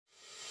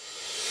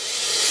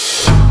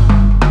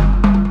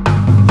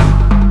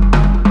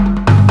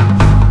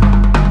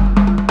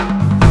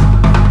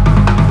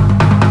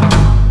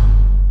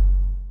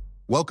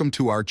Welcome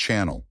to our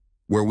channel,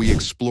 where we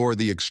explore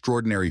the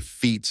extraordinary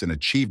feats and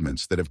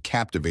achievements that have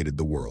captivated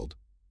the world.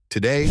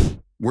 Today,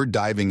 we're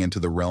diving into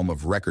the realm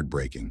of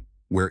record-breaking,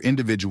 where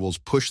individuals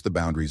push the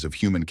boundaries of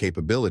human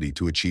capability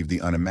to achieve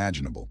the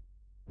unimaginable.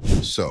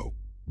 So,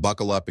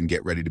 buckle up and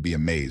get ready to be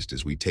amazed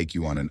as we take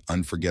you on an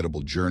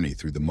unforgettable journey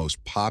through the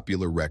most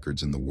popular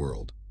records in the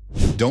world.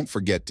 Don't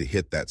forget to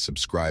hit that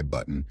subscribe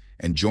button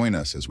and join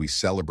us as we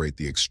celebrate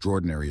the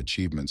extraordinary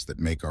achievements that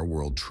make our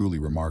world truly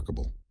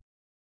remarkable.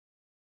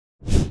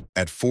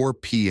 At 4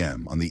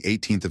 p.m. on the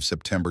 18th of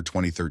September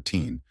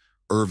 2013,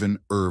 Irv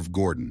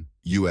Gordon,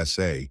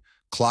 USA,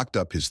 clocked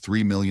up his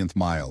 3 millionth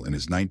mile in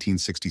his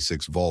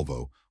 1966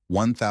 Volvo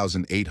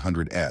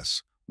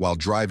 1800S while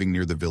driving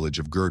near the village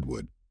of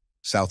Girdwood,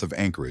 south of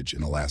Anchorage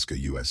in Alaska,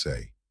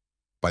 USA.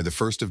 By the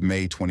 1st of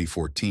May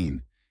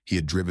 2014, he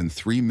had driven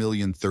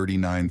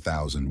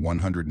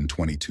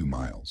 3,039,122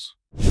 miles.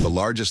 The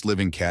largest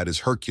living cat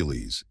is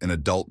Hercules, an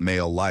adult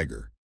male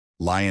liger,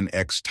 Lion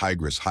X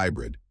Tigris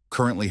hybrid,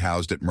 currently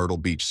housed at Myrtle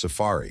Beach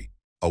Safari,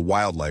 a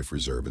wildlife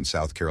reserve in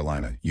South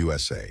Carolina,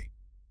 USA.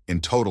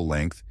 In total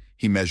length,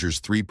 he measures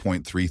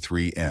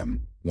 3.33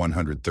 m,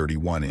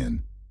 131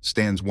 in,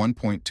 stands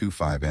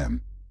 1.25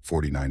 m,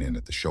 49 in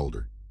at the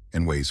shoulder,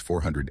 and weighs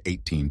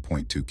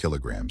 418.2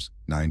 kilograms,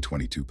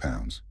 922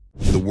 pounds.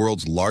 The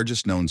world's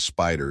largest known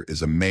spider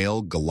is a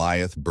male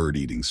Goliath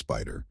bird-eating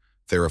spider,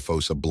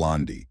 Theraphosa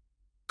blondi,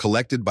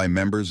 collected by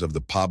members of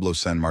the Pablo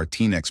San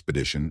Martin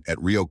expedition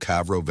at Rio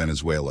Cabro,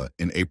 Venezuela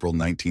in April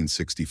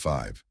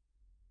 1965.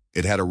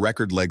 It had a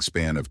record leg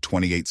span of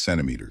 28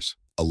 centimeters,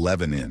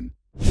 11 in.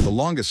 The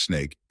longest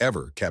snake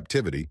ever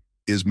captivity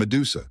is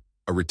Medusa,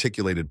 a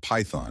reticulated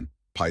python,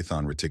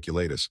 Python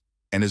reticulatus,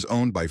 and is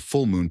owned by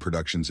Full Moon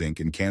Productions Inc.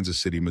 in Kansas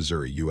City,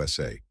 Missouri,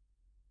 USA.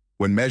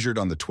 When measured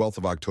on the 12th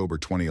of October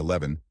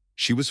 2011,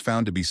 she was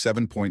found to be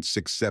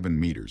 7.67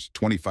 meters,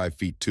 25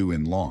 feet 2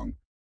 in long.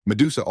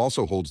 Medusa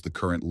also holds the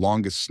current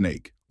longest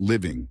snake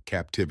living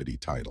captivity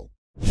title.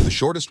 The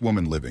shortest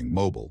woman living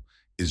mobile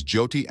is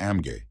Jyoti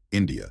Amge,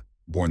 India,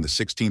 born the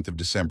 16th of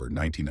December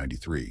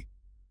 1993,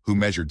 who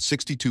measured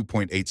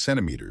 62.8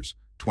 centimeters,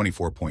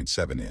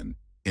 24.7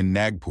 in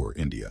Nagpur,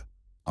 India,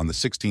 on the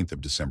 16th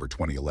of December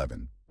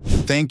 2011.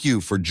 Thank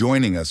you for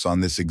joining us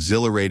on this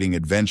exhilarating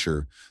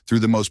adventure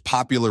through the most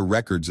popular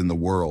records in the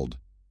world.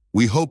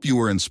 We hope you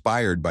were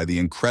inspired by the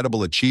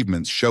incredible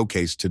achievements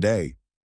showcased today.